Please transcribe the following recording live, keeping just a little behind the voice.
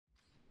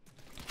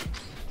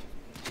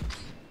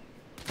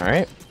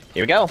Alright,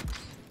 here we go.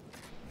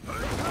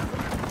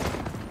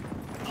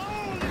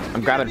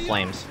 I'm grabbing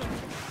flames.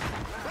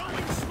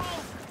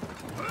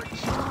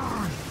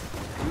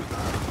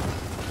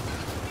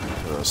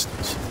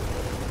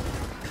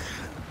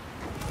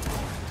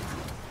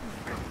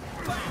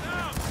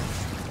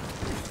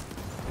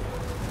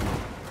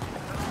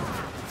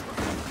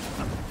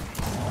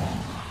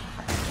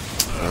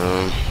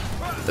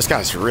 This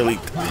guy's really.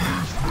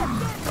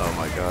 Oh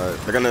my god.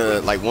 They're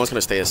gonna like one's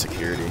gonna stay as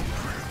security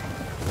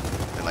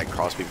and like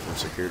cross people from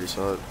security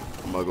side.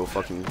 I'm gonna go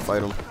fucking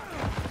fight him.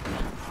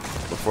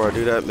 Before I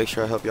do that, make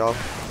sure I help y'all.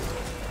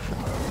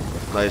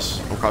 Nice.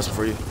 I'm crossing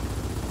for you.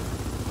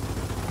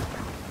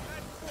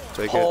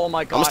 Take it. Oh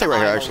my god. I'm gonna stay right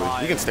here actually.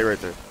 You can stay right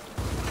there.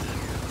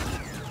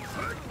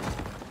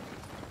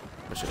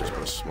 I should just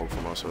put smoke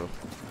for myself.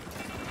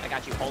 I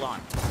got you. Hold on.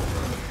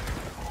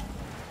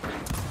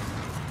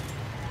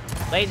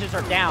 Lasers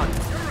are down.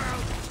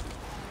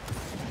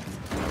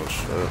 Oh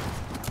shit.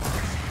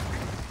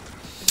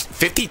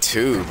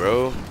 52,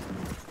 bro.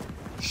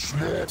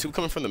 Yeah, two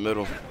coming from the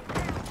middle.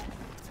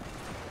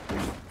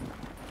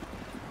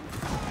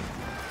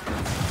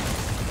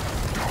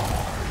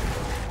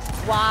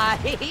 Why?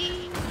 Who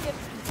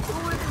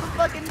is the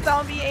fucking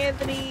zombie,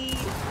 Anthony?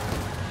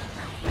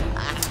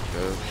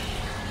 Good.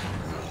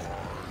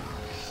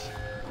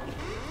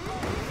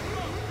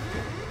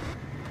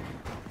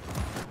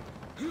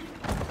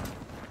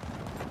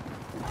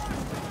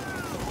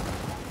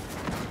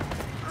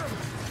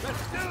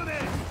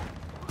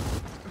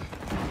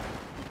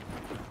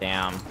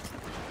 Damn.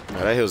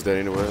 Yeah, that hill's dead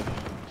anyway.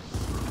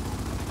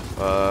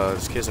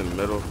 This kid's in the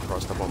middle,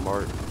 crossed up on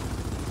Mark.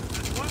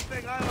 One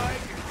thing I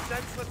like is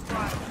senseless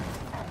violence.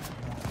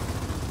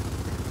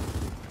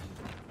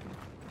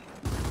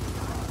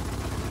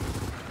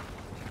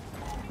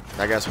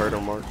 That guy's hurt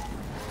on Mark.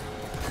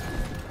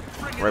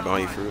 Right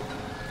behind you, Fruit.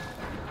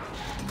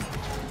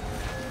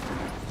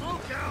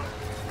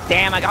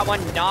 Damn, I got one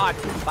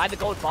knocked by the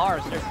gold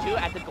bars. There's two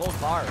at the gold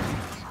bars.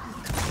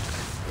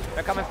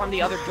 They're coming from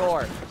the other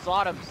door.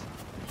 Slaughter them.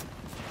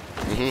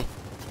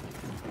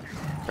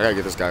 I gotta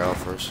get this guy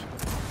off first.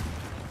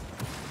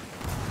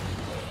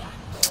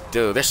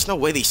 Dude, there's no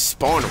way they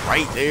spawn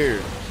right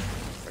there.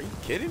 Are you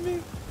kidding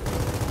me?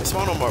 They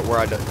spawn on where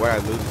I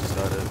lose this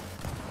guy at.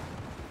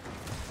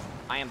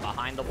 I am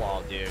behind the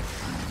wall, dude.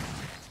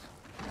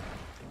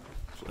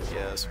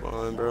 Yeah,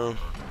 spawn, bro.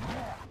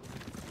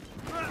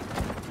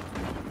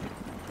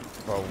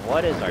 Bro,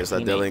 what is I our guess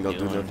that Dell ain't gonna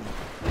do doing?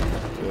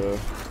 nothing. Yeah.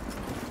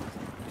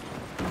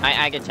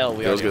 I can tell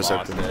we already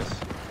lost this.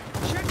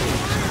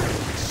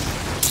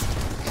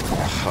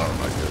 Oh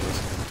my goodness.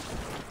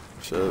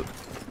 Shit.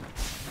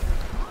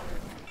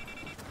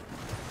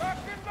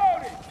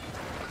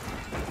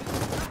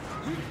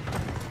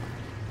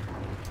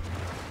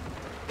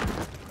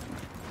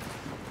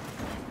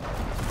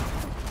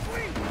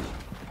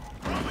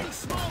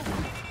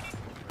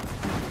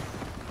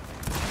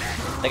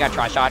 They got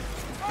try shot.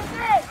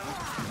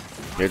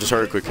 Yeah, just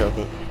heard a quick help.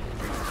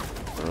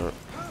 Alright.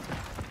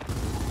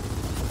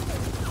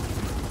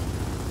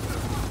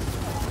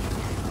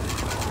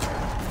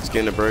 Let's get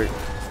in the break.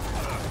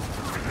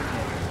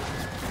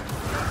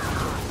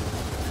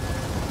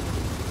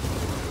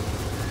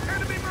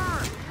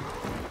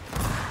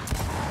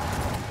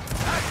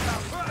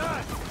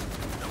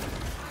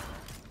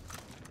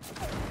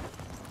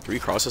 Can we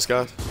cross this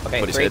guy? Okay,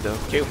 Put his 3, head down.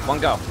 2, 1,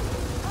 go.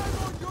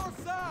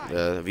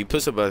 Yeah, if he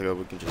puts it back up,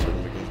 we can just hit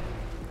him again.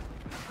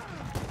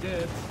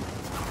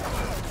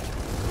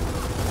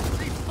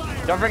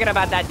 Don't forget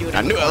about that dude.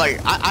 I knew, like,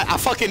 I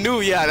fucking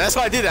knew, yeah, that's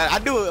why I did that. I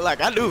knew it, like,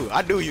 I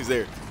knew he was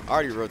there. I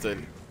already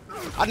rotated.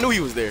 I knew he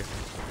was there.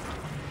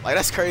 Like,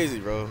 that's crazy,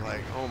 bro.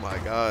 Like, oh my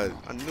god.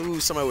 I knew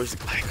somebody was,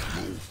 like,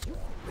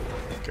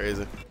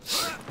 crazy.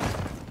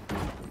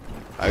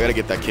 I gotta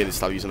get that kid to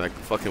stop using that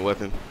fucking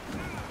weapon.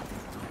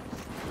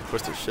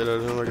 Push the shit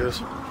out of him, I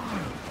guess.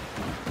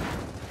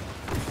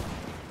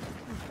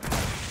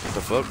 What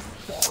the fuck?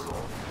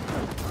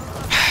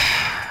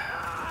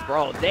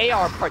 Bro, they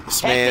are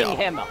protecting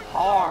him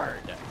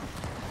hard.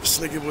 This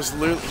nigga was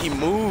literally, he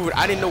moved.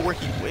 I didn't know where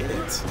he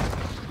went.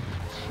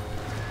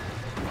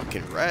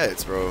 Fucking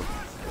rats, bro.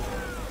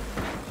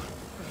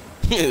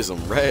 There's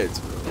some rats,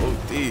 bro.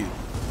 OD. Hey,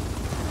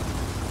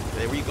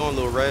 where you going,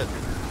 little rat?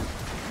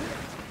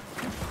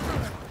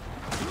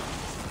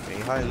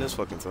 Ain't hiding this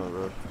fucking time,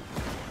 bro.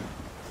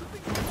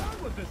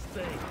 With this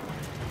thing.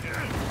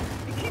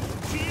 It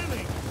keeps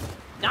jamming.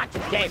 Not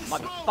today,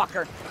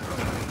 motherfucker.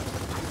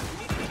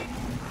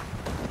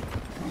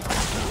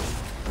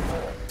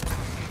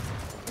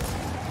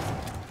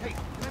 Hey,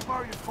 can I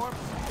borrow your corpse?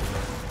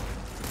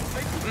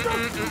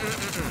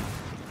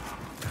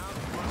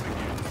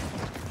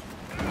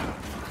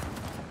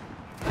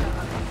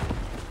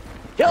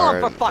 Kill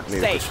him, for fuck's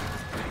sake.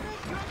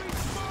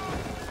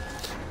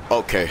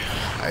 Okay,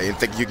 I didn't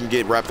think you can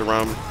get wrapped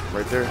around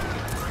right there,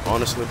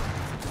 honestly.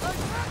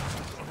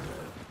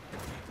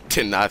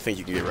 Did not think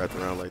you can get wrapped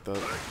around like that.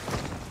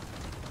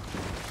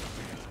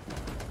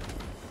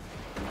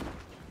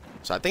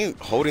 So I think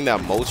holding that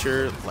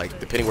mulcher, like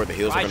depending where the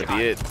heals are gonna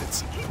be,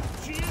 it's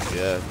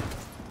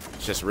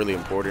just really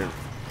important.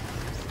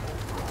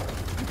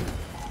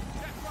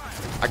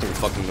 I can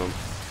fucking them.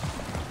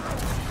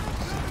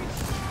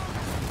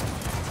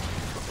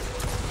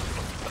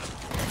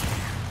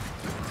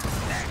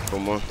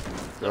 Come on,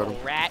 got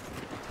him. Rat.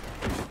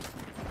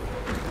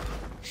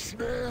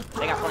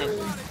 They got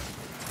plenty.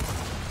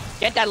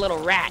 Get that little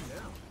rat.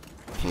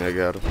 Yeah, I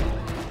got him.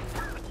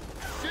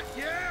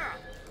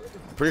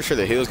 Pretty sure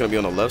the heal's gonna be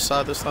on the left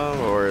side this time,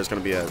 or it's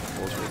gonna be at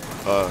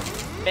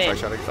right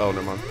shot. Oh,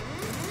 never mind.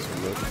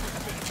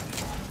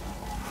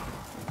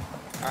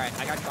 Alright,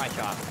 I got try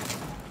shot.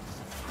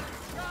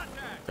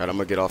 God, I'm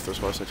gonna get off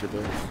this while since you're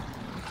there.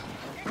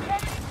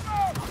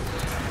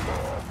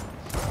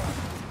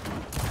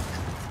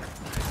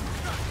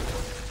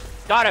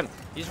 Got him.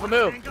 He's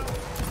removed.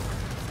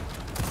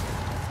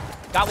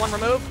 Got one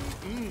removed.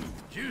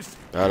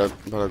 Got it.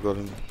 But I go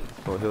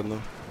ahead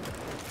now.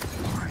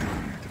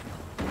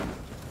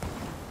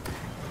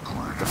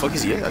 The fuck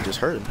is he at? I just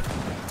heard.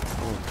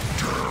 Oh.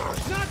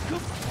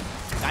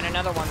 Got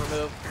another one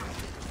removed.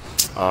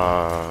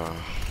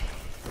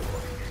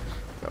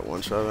 Got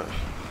one shot.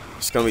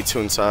 It's gonna be two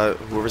inside.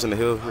 Whoever's in the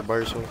hill, you're by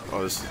yourself.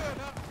 Oh, it's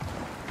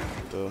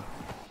the.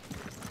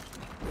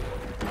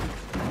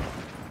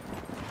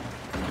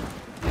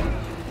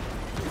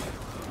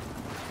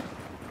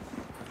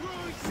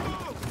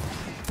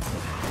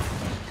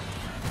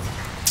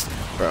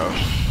 Bro.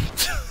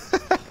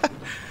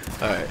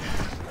 Alright.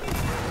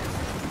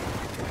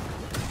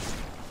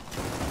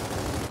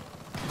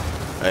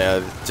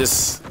 Yeah,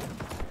 just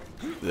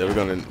yeah, we're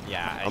gonna.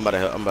 Yeah. I'm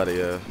about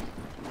to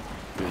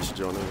finish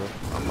joining.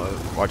 I'm gonna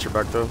watch your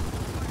back though.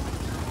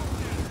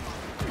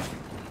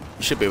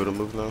 You should be able to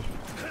move now.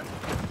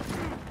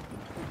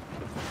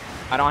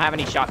 I don't have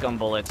any shotgun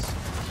bullets.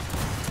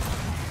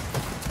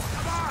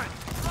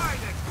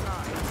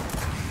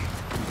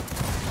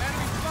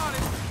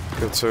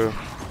 Good two.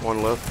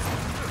 One left.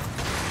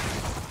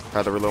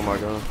 Had to reload my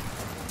gun.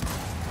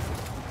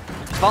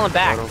 Falling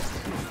back.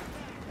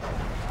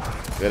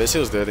 Yeah, this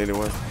hill's dead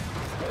anyway.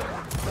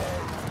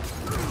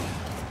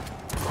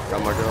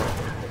 Got my gun.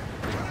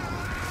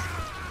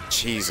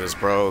 Jesus,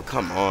 bro.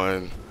 Come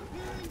on.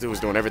 This dude was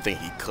doing everything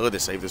he could to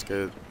save this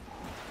kid.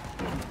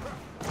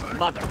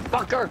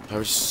 Motherfucker.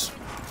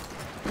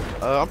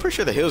 I'm pretty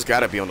sure the hill's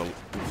gotta be on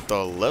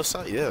the left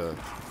side. Yeah. It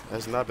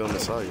has not been on the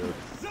side yet.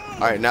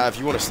 Alright, now if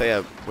you want to stay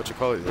at what you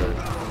call it,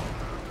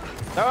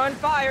 They're on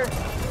fire.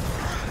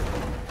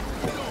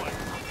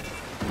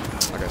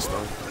 I got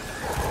stunned.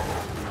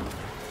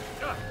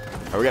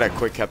 Alright, we gotta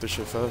quick cap this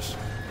shit fast.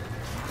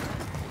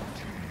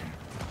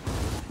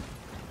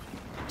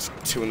 It's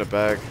two in the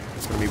back.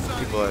 It's gonna be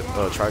people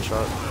at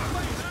tri-shot.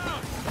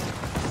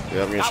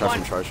 Yeah, I'm getting shot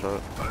from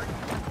tri-shot.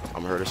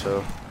 I'm hurt as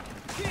hell.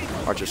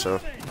 Watch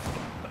yourself.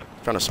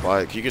 I'm trying to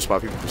spot. You can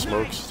spot people from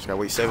smokes. Just gotta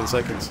wait 7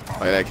 seconds.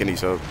 Oh yeah, that kid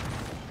needs help.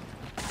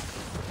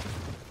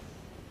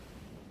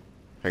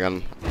 Hang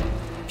on.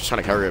 Just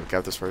trying to carry up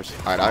cap this first.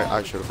 Alright,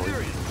 I should have for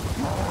you.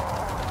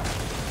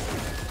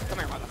 Come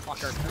here,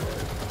 motherfucker.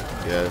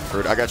 Yeah,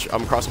 Fruit, I got you.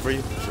 I'm crossing for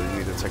you, so you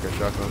need to take a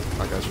shotgun.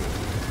 I got you.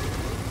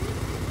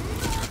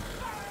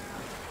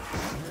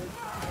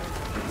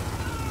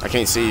 I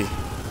can't see.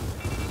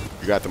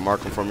 You got to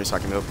mark him for me so I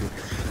can help you.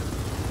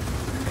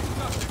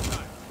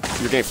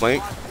 You're getting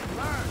flanked.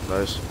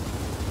 Nice.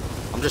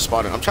 I'm just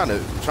spotting. I'm trying to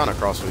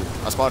cross for you.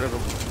 I spotted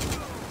him.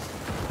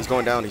 He's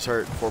going down. He's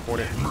hurt.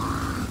 4-pointed.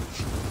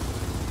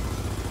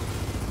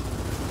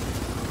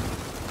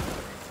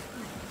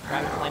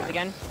 Grabbing flames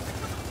again.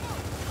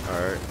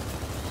 Alright.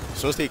 As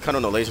soon as they cut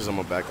on the lasers, I'm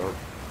gonna back up.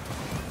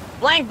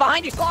 Blank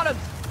behind you, slot him.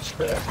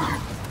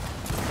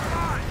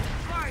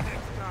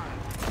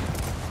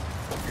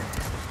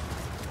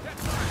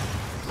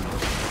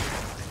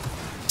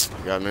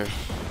 You got me.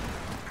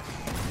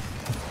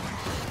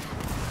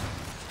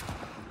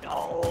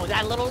 Oh,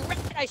 that little rat.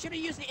 I should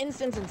have used the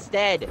incense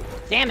instead.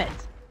 Damn it.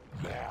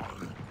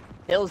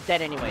 Hill's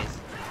dead anyways.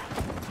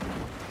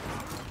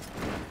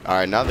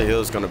 Alright, now the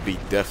hill's gonna be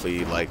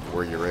definitely like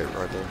where you're at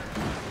right there.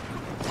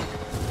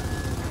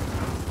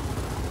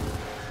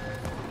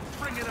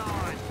 Bring it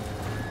on.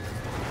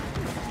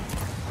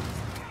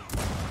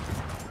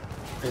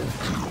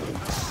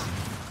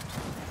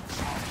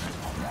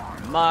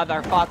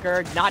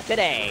 Motherfucker, not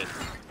today.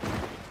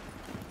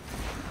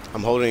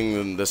 I'm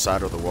holding this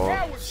side of the wall,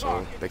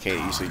 so they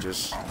can't easily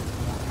just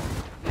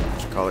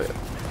what you call it.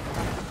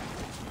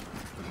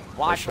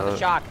 Watch for the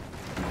shock.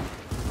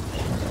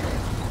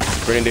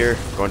 Grenadier,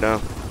 going down.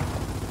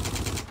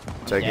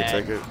 Take Dead. it,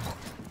 take it.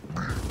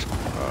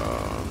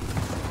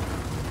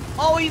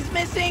 Oh, he's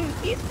missing!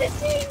 He's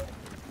missing!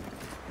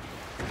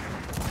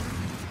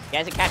 He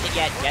hasn't capped it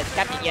yet. He hasn't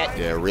capped it yet.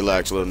 Yeah,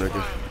 relax, little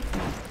nigga.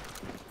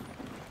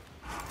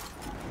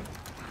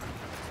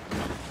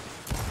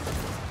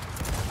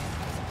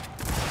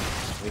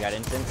 We got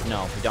incense?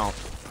 No, we don't.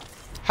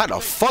 How the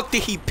fuck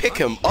did he pick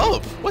him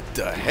up? What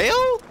the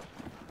hell?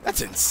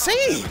 That's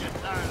insane.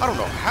 I don't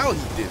know how he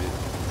did it.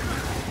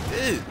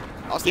 Dude,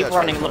 Keep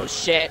running, little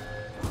shit.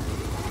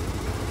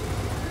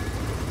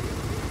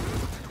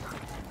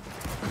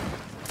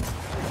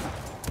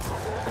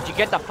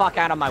 Get the fuck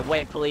out of my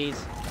way, please.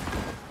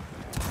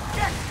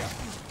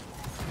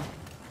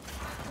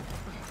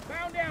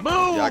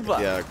 Move!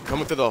 Yeah,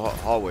 coming through the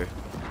hallway.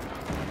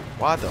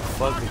 Why the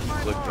fuck did he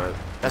click that?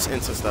 That's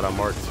instance that I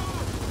marked.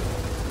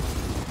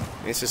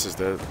 Instance is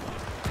dead.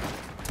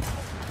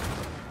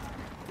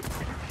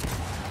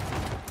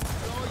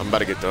 I'm about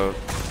to get done.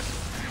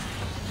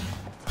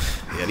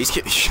 Yeah, these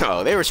kids,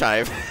 yo, they were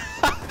trying.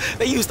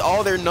 They used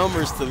all their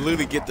numbers to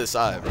literally get this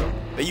side, bro.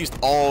 They used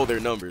all their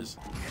numbers.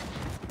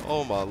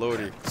 Oh my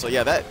lordy. So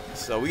yeah,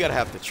 so we gotta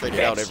have to trade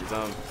it out every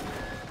time.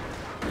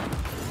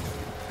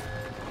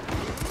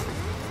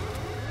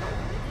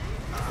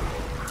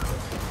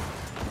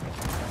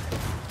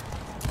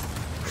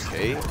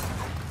 Okay.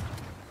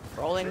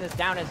 Rolling this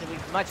down as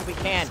much as we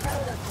can.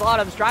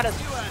 Slaughter's try to.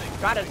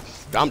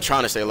 I'm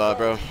trying to stay alive,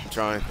 bro. I'm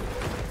trying.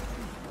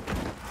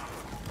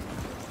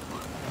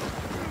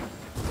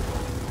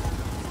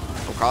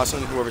 I'm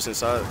crossing whoever's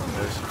inside.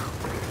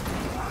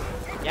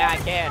 Yeah, I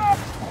can.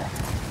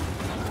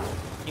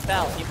 He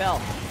fell.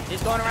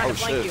 He's going around to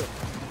flank you.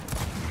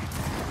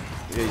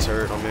 Yeah, he's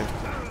hurt on me.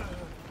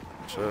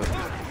 Sure.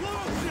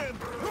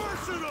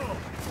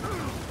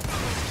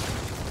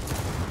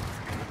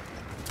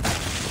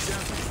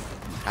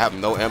 I have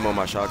no ammo on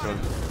my shotgun.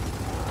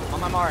 On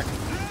my mark.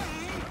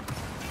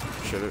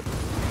 Shoot it.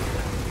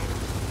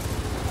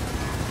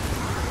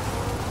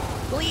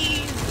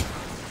 Please.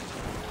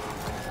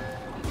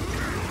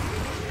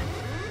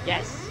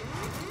 Yes.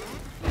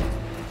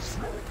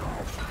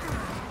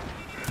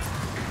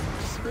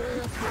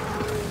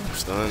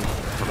 Stun.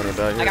 I'm gonna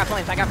die here. I got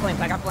flames.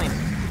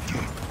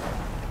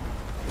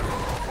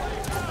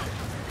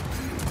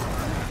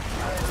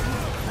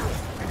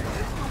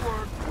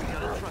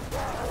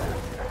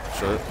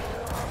 Shit.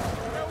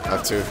 I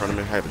have two in front of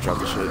me. I had to drop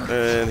the shit.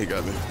 And he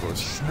got me, of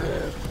course.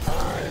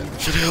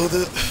 Should have held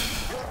it.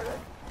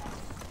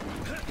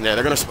 Yeah,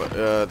 they're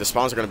gonna the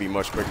spawns are gonna be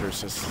much quicker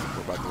since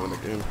we're about to win the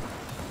game.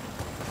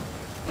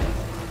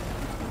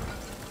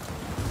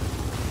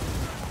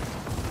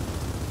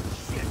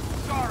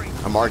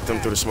 I marked them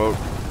through the smoke.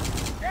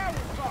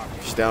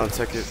 He's down,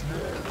 take it.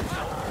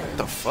 What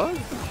the fuck?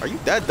 Are you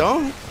that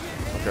dumb?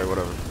 Okay,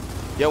 whatever.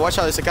 Yeah, watch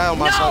out. There's a guy on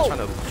my side trying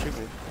to shoot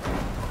me.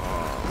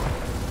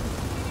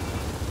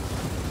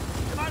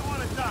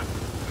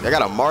 I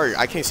got a mark.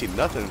 I can't see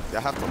nothing. I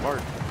have to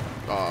mark.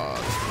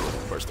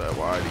 First that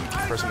wide. You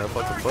keep pressing that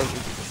fucking button.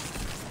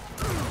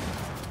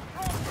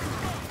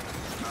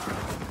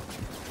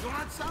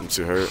 I'm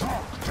too hurt.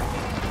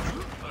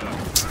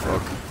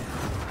 Fuck.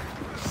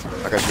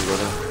 I got you,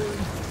 brother.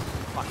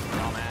 Fucking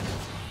dumbass.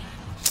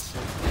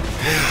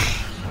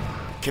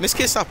 Can this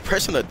kid stop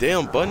pressing the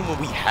damn button when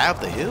we have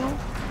the hill?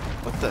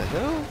 What the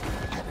hell?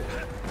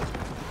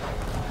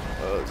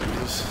 Oh,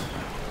 Jesus.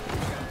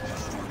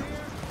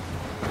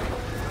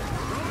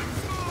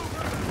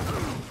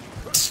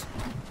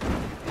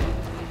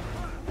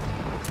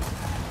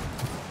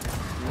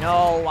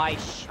 No, I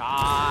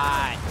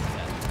shot.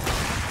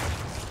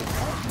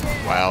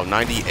 Wow,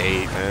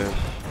 98, man.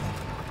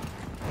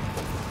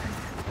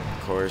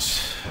 Of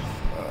course.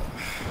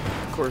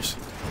 Of course.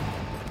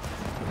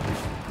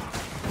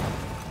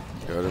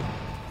 Got it.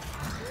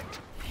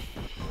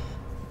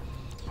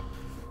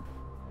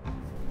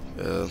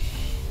 Yeah.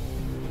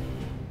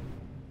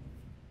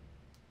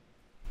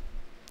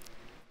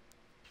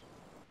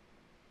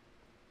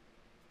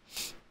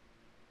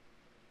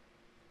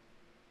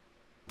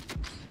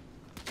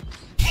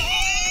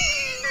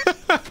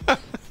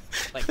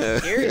 Like,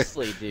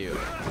 seriously, dude.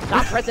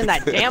 Stop pressing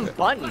that damn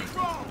button.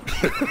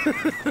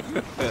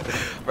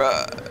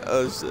 Bruh,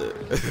 oh shit.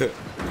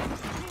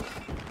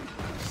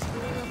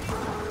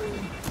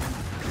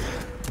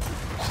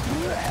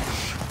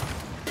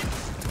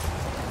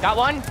 Got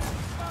one?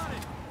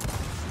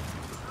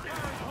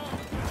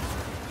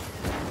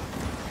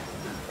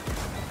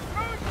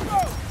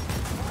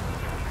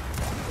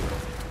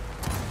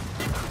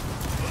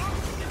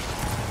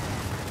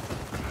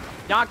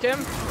 Knocked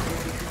him.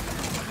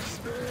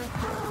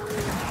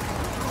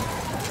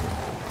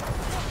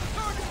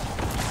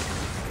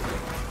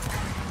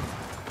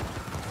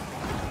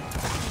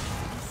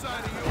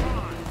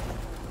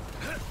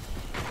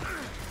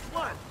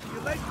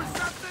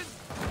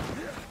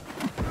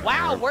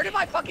 Wow, where did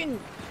my fucking...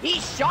 He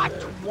shot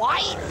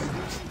twice?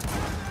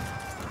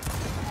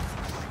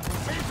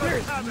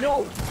 There's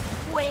no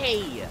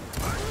way.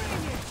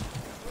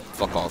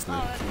 Fuck off,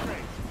 man.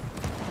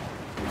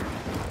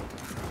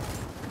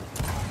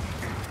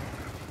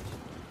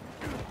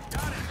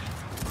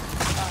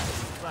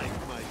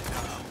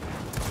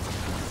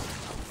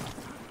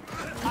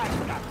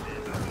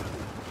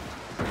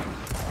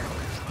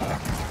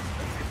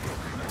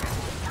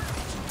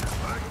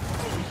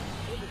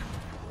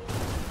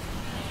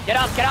 Get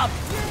up, get up.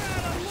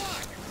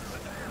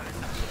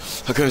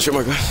 I couldn't shoot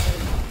my gun.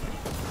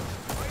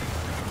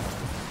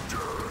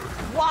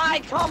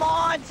 Why? Come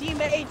on,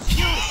 teammates,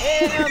 shoot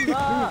him.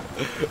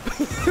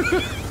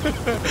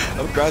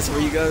 I'm crossing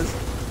for you guys.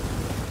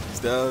 He's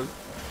down.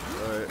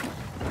 Alright.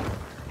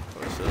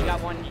 You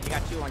got one, you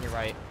got two on your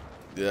right.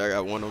 Yeah, I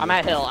got one on me. I'm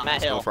at hill, I'm at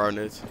Let's hill. go for our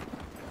nades.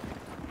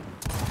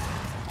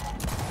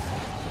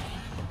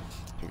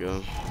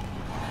 gun.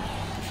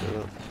 Shut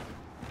up.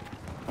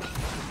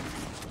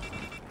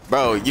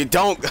 Bro, you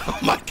don't. Oh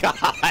my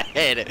god.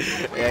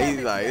 Yeah,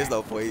 he's like, there's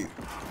no point.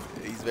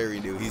 He's very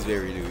new. He's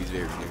very new. He's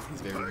very new.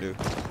 He's very new.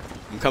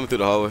 I'm coming through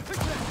the hallway.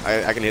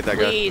 I can hit that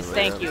guy. Please,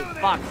 thank you.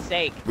 Fuck's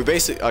sake. We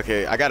basically.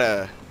 Okay, I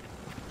gotta.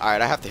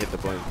 Alright, I have to hit the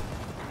button.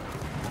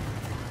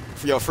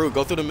 Yo, Fruit,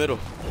 go through the middle.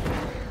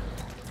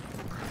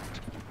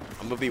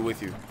 I'm gonna be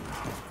with you.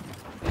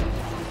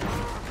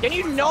 Can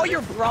you know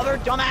your brother,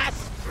 dumbass?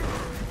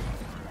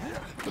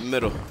 The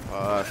middle.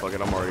 Fuck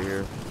it, I'm already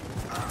here.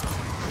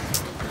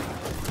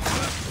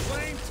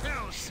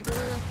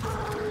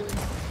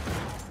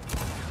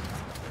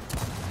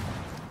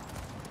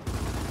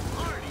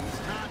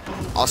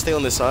 I'll stay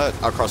on this side.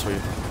 I'll cross for you.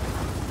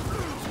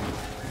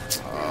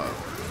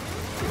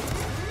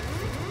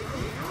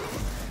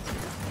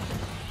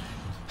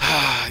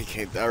 You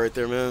can't die right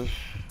there, man.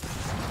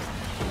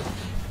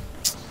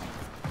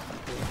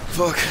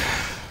 Fuck.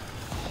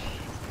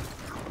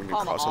 I'm gonna get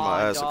crossed on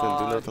my ass. Dog. I couldn't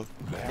do nothing.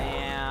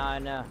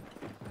 Man.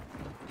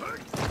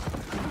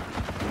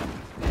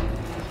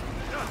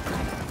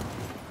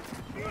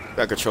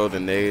 Gotta control the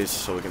nades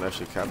so we can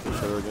actually capture each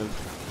other again.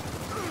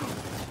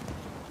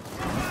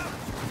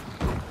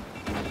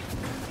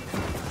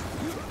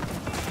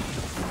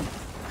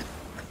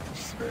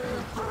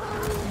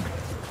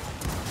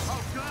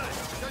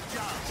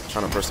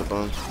 Trying to press the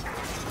button.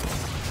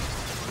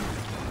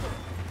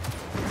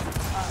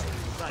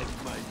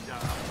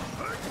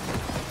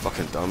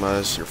 Fucking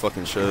dumbass, you're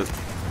fucking shit.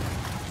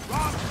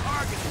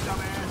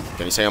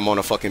 Can you say I'm on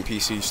a fucking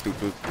PC,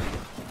 stupid?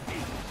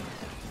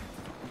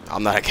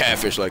 I'm not a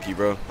catfish like you,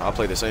 bro. I'll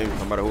play the same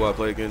no matter who I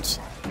play against.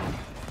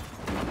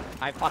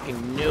 I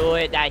fucking knew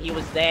it that he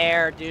was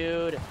there,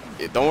 dude.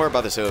 Yeah, don't worry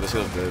about this hill. This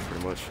hill's dead,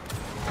 pretty much.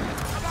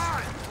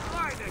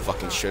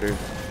 Fucking shitter.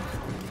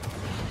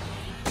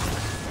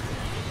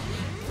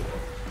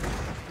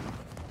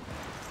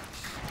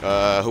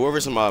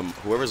 Whoever's a mod.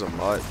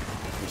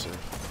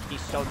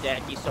 He's so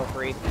dead. He's so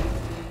free.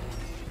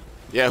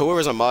 Yeah,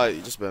 whoever's a mod,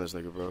 you just ban this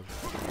nigga, bro.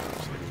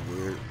 This nigga's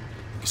weird.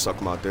 You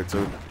suck my dick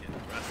too.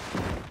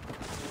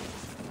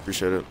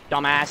 Appreciate it.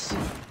 Dumbass.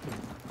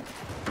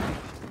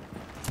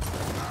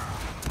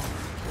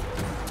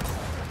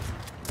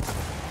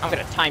 I'm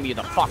gonna time you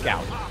the fuck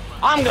out.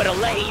 I'm gonna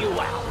lay you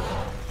out.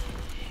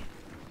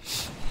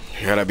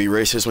 You gotta be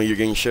racist when you're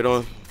getting shit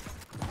on.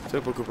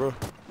 Typical, bro.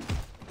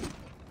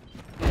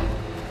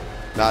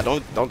 Nah,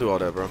 don't do all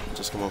that, bro.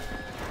 Just come on.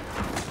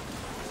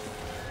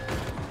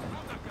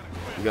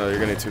 You're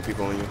gonna need 2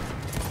 people on you.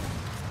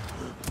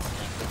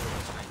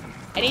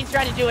 And he's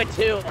trying to do it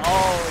too.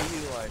 Oh, you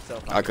are so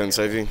fucking I couldn't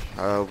save you.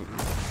 I'll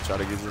try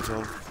to get you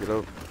some. Get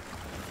up.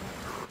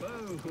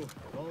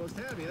 Almost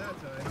had me that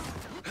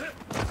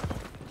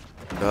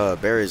time.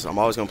 Berries. I'm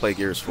always gonna play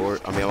Gears 4.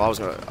 I mean, I'm always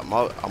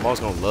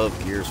gonna love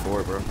Gears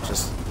 4, bro.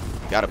 Just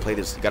you gotta play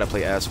this. You gotta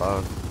play Ass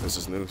 5. This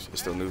is new. It's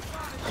still new.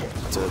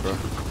 That's it, bro.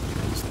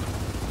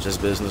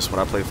 Just business when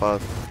I play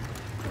 5.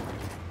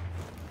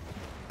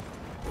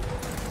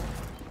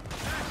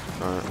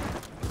 Alright.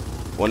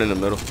 One in the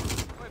middle.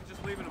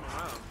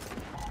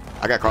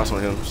 I got cross on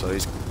him, so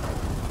he's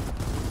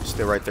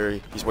still right there.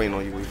 He's waiting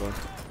on you, Levi.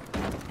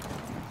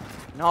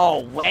 No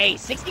way.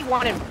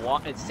 61 and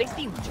 1. It's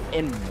 60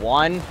 and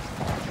 1.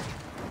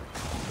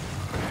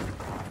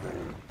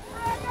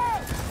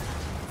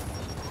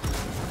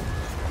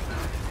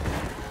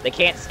 They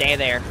can't stay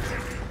there.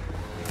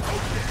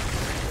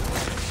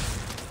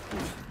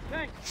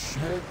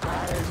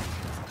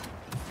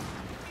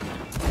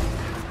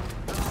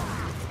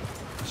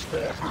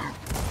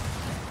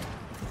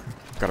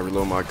 Gotta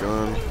reload my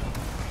gun.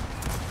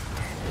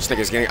 This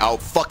nigga's getting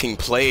out fucking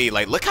played.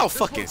 Like, look how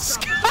fucking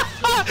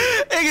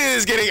nigga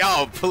is getting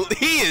out.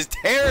 He is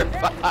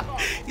terrified.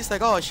 He's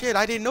like, oh shit,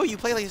 I didn't know you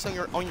play like this on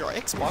your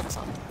Xbox.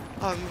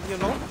 You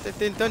know,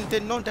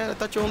 didn't know that. I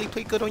thought you only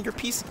played good on your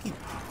PC.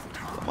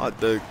 My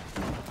dick.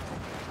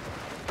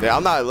 Yeah,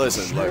 I'm not.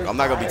 Listen, like, I'm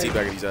not gonna be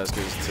teabagging these ass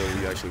kids until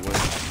we actually win.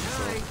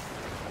 So,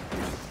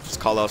 just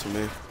call outs for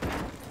me.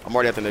 I'm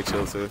already at the next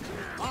hill too.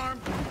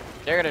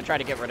 They're gonna try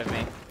to get rid of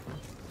me.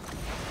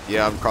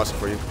 Yeah, I'm crossing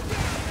for you.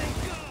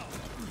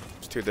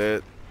 It's 2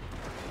 dead.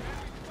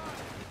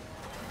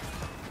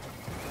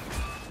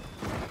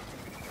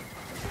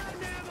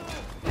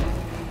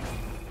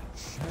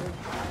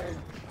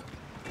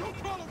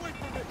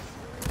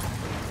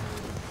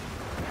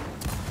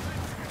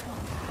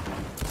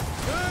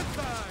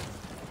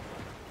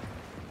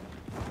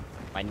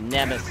 My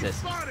nemesis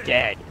is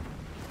dead.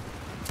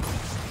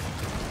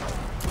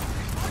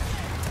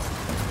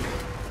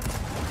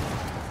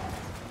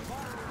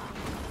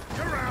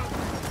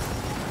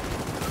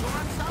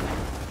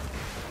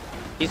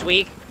 He's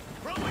weak.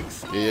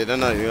 Yeah,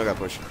 no, you don't got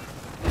push.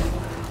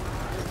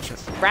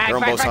 Frag, They're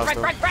on frag, both frag, sides,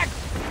 frag, frag, frag.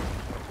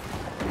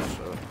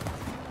 So.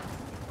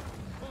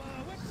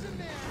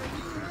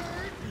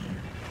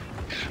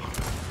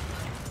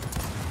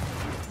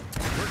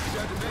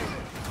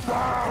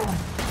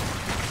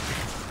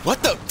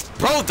 What the?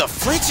 Bro, the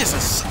flinch is a...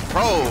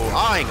 Bro,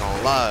 I ain't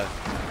gonna lie.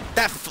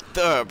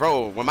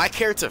 Bro, when my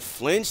character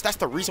flinched, that's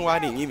the reason why I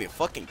didn't even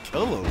fucking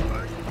kill him.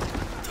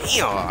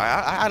 Damn,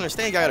 I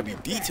understand you gotta be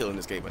detailed in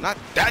this game, but not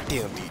that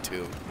damn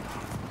detailed.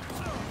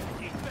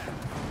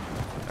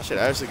 That shit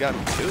actually got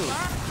me killed.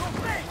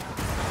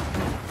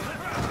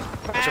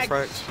 What's your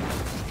frags?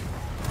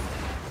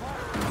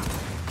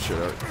 Shut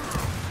up.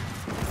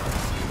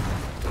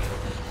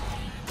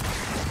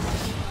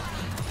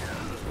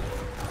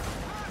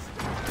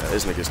 Yeah,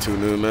 this nigga's too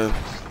new, man.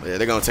 Yeah,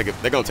 they're gonna take it.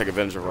 They're gonna take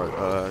advantage of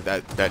our,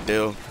 that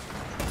deal.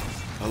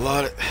 A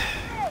lot of.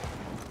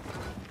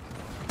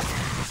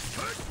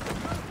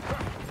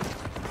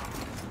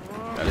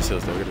 Yeah, this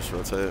hill's there. We just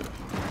rotate.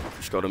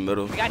 Just go to the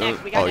middle. We got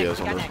next. We got next.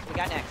 We got next. We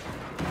got next.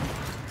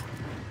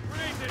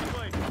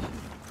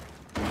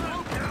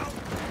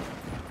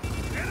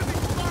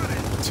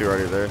 Two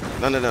already there.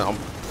 No.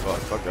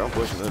 Fuck that. I'm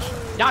pushing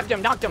this. Knocked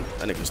him. Knocked him.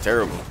 That nigga's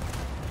terrible.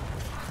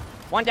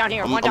 One down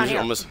here. One down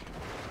here.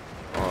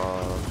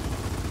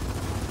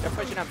 They're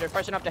pushing up. They're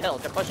pushing up the hill.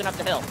 They're pushing up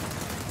the hill.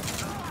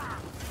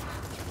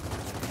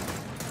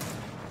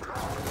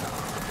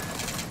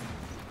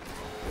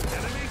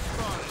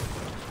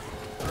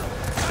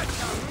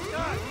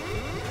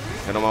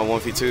 And I'm on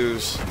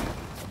 1v2s.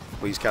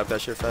 Please cap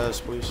that shit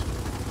fast, please.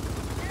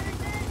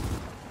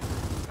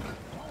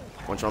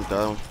 One jump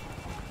down.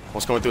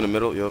 One's coming through the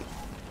middle. Yep.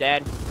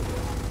 Dead.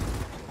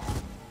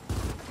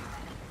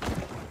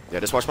 Yeah,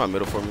 just watch my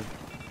middle for me.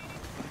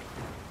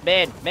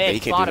 Mid. Yeah,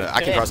 you can't do that.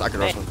 I can cross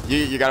one.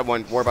 You got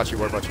one. Worry about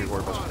you. I'm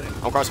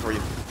crossing for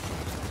you.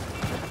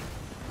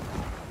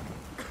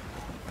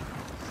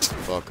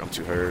 Fuck, I'm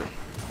too hurt.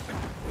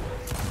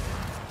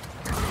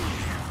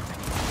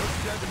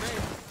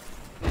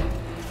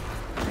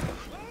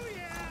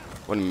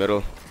 One in the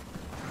middle.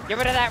 Get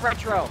rid of that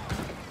retro.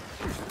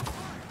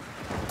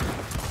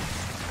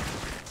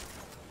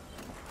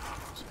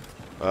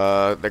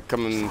 They're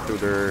coming through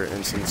their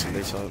instance and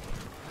they saw it.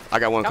 I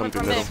got one coming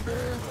through middle.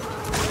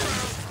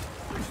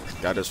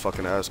 Got his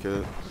fucking ass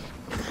kid.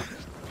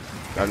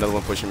 Got another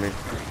one pushing me.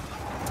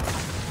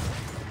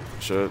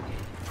 Shit.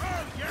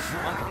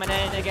 One coming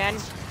in again.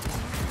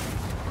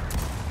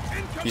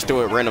 He's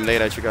doing a random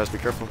nade at you guys. Be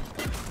careful.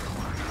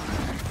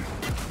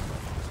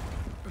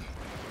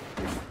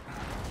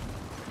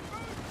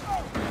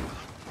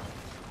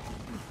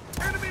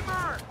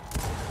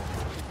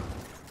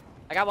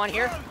 I got one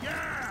here.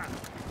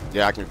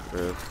 Yeah, I can.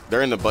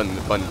 They're in the button.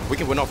 We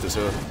can win off this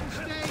hill.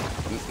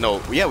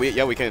 No, yeah,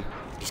 we can.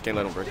 Just can't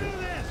let them break it.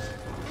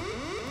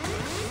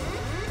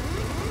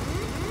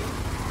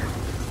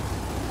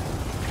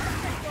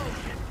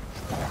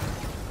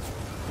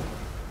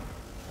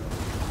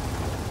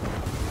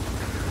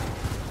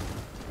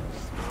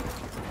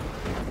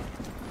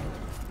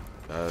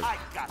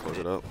 Close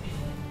it up.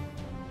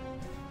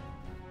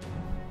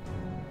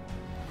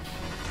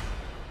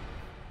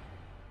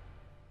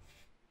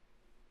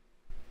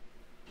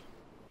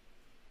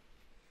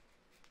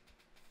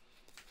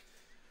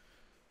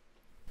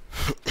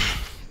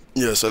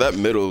 Yeah, so that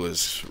middle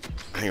is,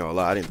 I ain't gonna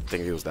lie, I didn't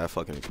think it was that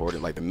fucking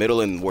important. Like the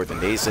middle and where the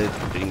nade said,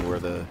 being where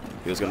it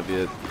was gonna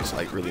be, it's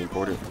like really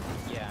important.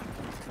 Yeah.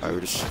 Alright,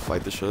 we just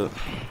fight this shit.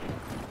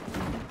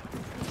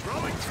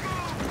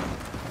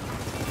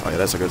 Oh yeah,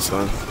 that's a good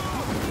stun.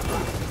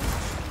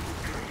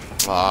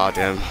 Ah,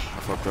 damn, I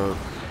fucked up.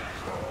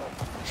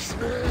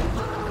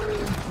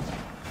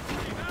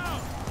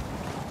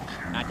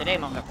 Not today,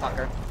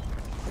 motherfucker.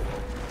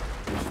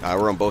 Alright,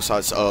 we're on both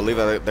sides. Leave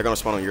that. They're gonna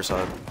spawn on your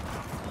side.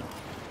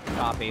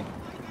 Copy.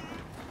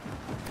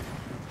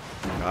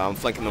 I'm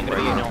flanking them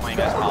right now. It's annoying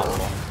as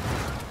possible.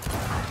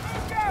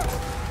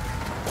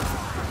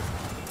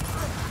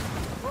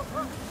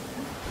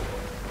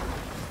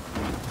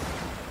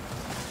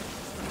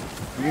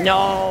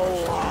 No!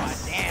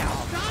 Oh, damn!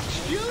 Stop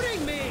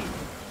shooting me!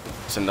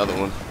 It's another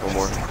one. One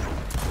more.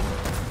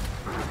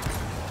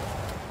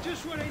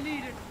 Just what I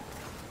needed.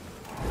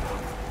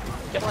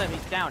 Kill him.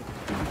 He's down.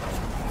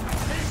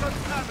 He's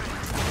coming.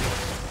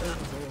 That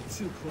was a little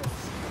too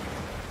close.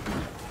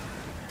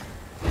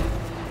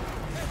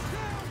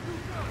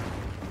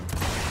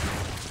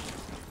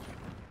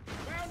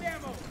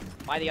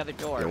 By the other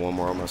door. Yeah, one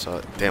more on my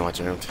side. Damn, I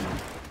jammed.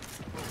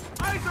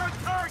 Eyes on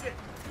target.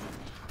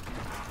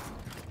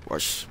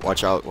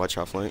 Watch out,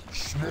 flank.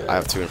 I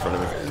have two in front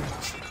of me.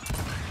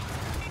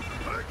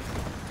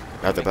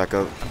 I have to back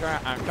up.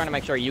 I'm trying to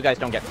make sure you guys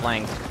don't get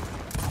flanked.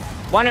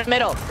 One in the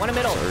middle. Sorry,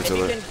 If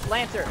you can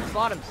Lancer,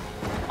 bottoms.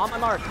 On my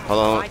mark.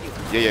 Hold on.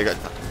 Yeah,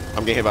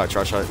 I'm getting hit by a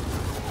trot shot.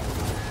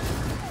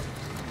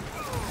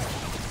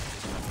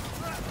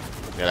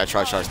 Yeah, that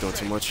trot shot's doing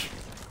too much.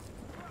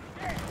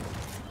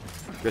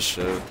 Good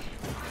shit.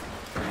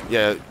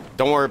 Yeah,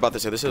 don't worry about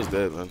this. This is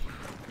dead, man.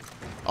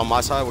 On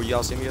my side, where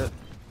y'all see me at?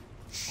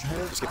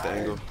 Just get the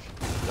angle.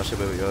 Y'all should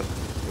be able to go.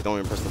 Don't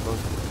even press the phone.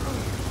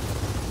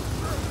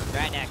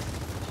 Right next.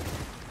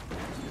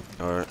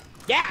 Alright.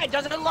 Yeah, it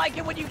doesn't like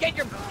it when you get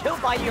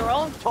killed by your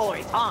own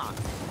toys, huh?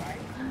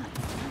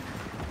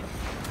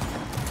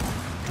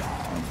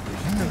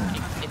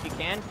 If you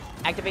can,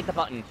 activate the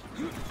button.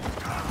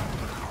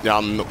 Yeah,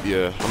 I'm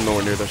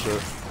nowhere near that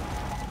shit.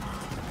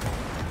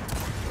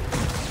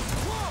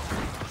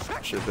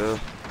 shit, Bill.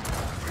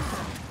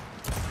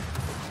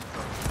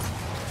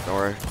 Don't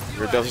worry.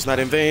 Your death is not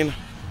in vain.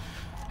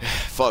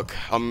 Fuck.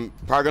 I'm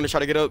probably gonna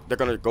try to get up. They're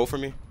gonna go for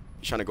me.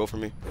 He's trying to go for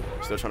me.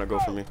 Still trying to go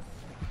for me.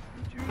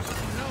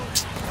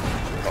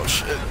 Oh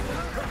shit.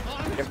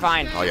 You're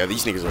fine. Oh yeah,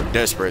 these niggas are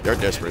desperate. They're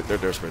desperate. They're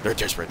desperate. They're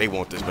desperate. They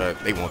want this bad.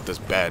 They want this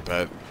bad,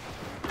 bad.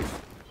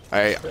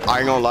 Alright, I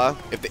ain't gonna lie.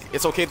 If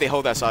it's okay if they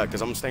hold that side,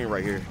 because I'm staying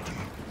right here.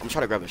 I'm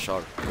trying to grab the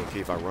shot. Okay,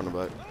 if I run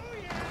back.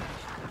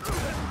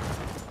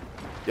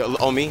 Yo,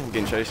 on me. I'm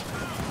getting chased.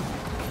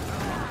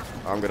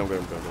 I'm good. I'm good.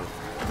 I'm good. I'm good.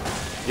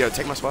 Yo,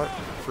 take my spot.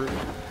 Fruit.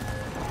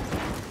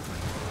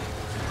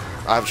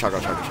 I have a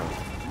shotgun.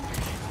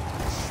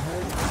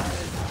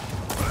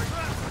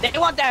 They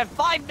want that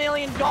 $5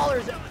 million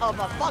of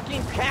a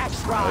fucking cash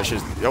prize.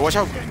 Yo, watch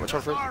out. Watch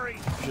out, Fruit.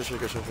 Shit.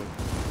 Trying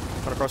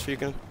to cross for you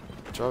again.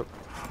 Watch out.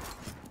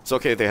 It's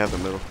okay if they have the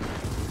middle.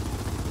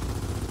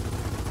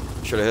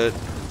 Should have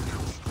hit.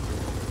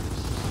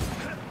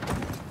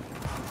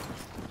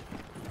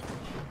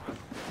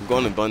 I'm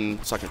going to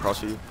button so I can cross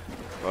for you.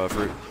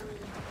 Fruit.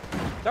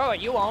 Throw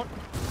it, you won't.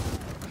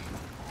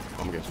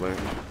 I'm getting flamed.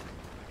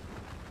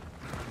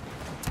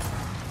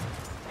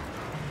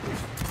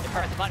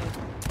 Press the button.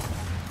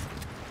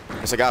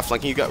 There's a guy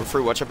flanking you. Got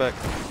Fruit. Watch your back.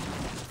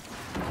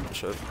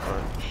 Shit.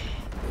 Alright.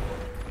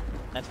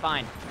 That's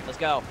fine. Let's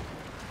go.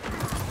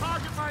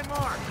 Target my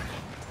mark.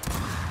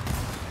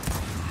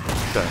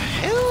 What the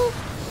hell?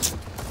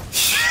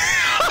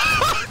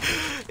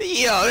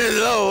 Yo, there's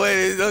no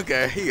way.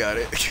 Okay, he got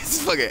it.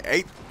 It's fucking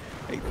ate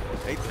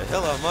the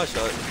hell out of my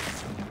shot.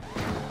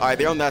 Alright,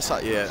 they're on that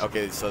side. Yeah,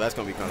 okay, so that's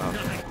gonna be kind of.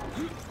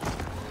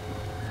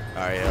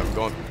 Alright, yeah, I'm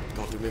going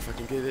through me if I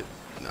can get it.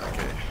 No,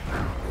 okay.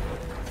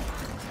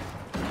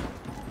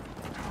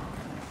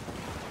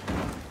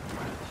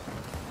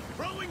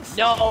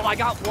 No, I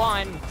got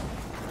one.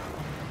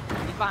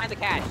 He's behind the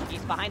cache.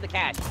 He's behind the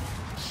cache.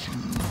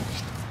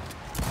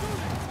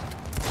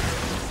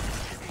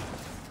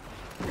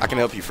 I can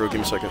help you, Fruit. Give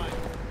me a second.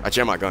 I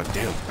jammed my gun.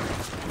 Damn.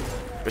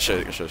 Good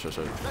shit.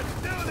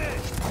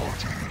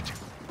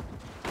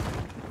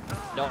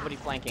 Nobody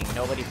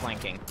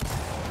flanking.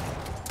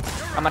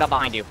 Coming up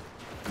behind you.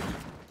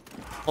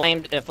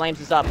 Flames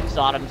is up.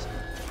 Sodoms.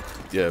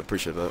 Yeah,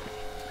 appreciate that.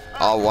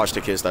 I'll watch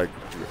the kids that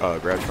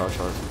grab shot.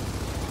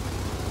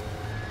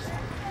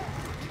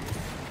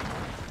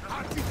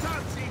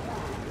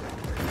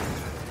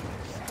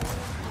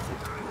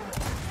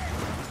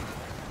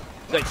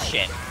 Good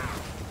shit.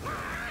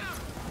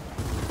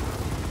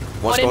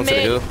 One's going to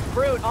the hill.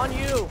 Fruit on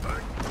you.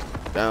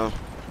 Down.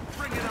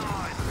 Bring it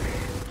on.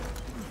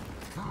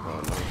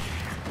 Oh, no.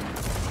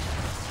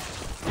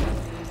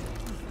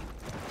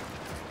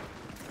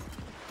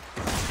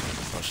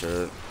 Oh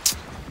shit.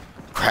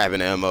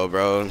 Grabbing ammo,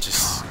 bro.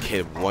 Just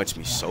kid wants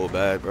me so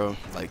bad, bro.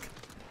 Like,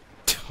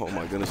 oh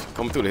my goodness.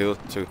 Coming through the hill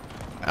too.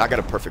 I got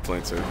a perfect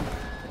flank too.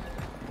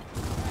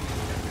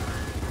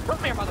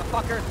 Come here,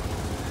 motherfucker.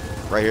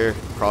 Right here,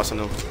 crossing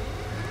them.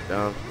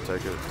 Down,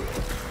 take it.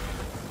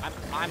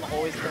 I'm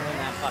always killing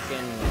that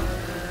fucking.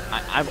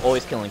 I'm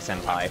always killing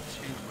Senpai.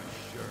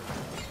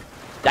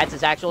 That's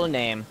his actual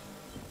name.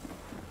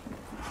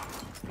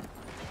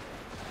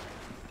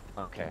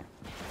 Okay.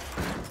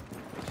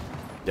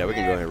 Yeah, we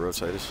can go ahead and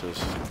rotate. It's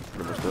just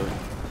pretty much done.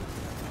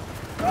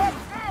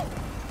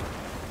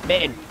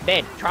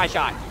 Mid, try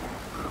shot.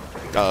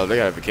 They gotta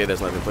have a kid that's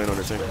not been playing on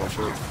their team. Oh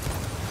shit.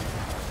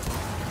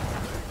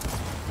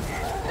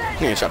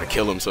 He ain't trying to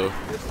kill him, so.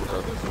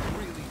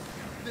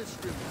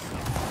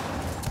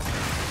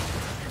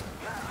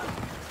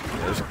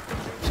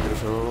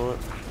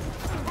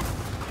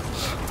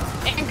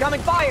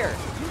 Incoming fire!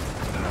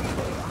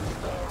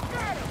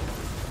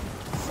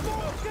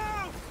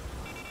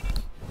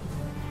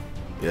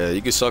 Yeah,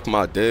 you can suck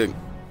my dick.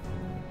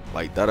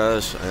 Like that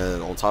ass,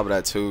 and on top of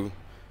that too,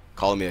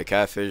 calling me a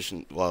catfish.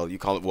 Well, you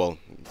call it, well,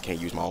 can't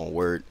use my own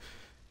word.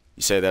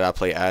 You say that I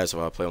play ass if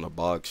I play on the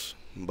box,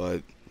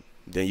 but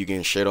then you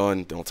getting shit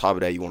on. Then on top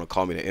of that, you want to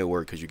call me the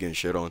N-word because you getting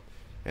shit on,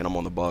 and I'm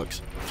on the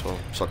box. So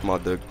suck my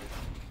dick.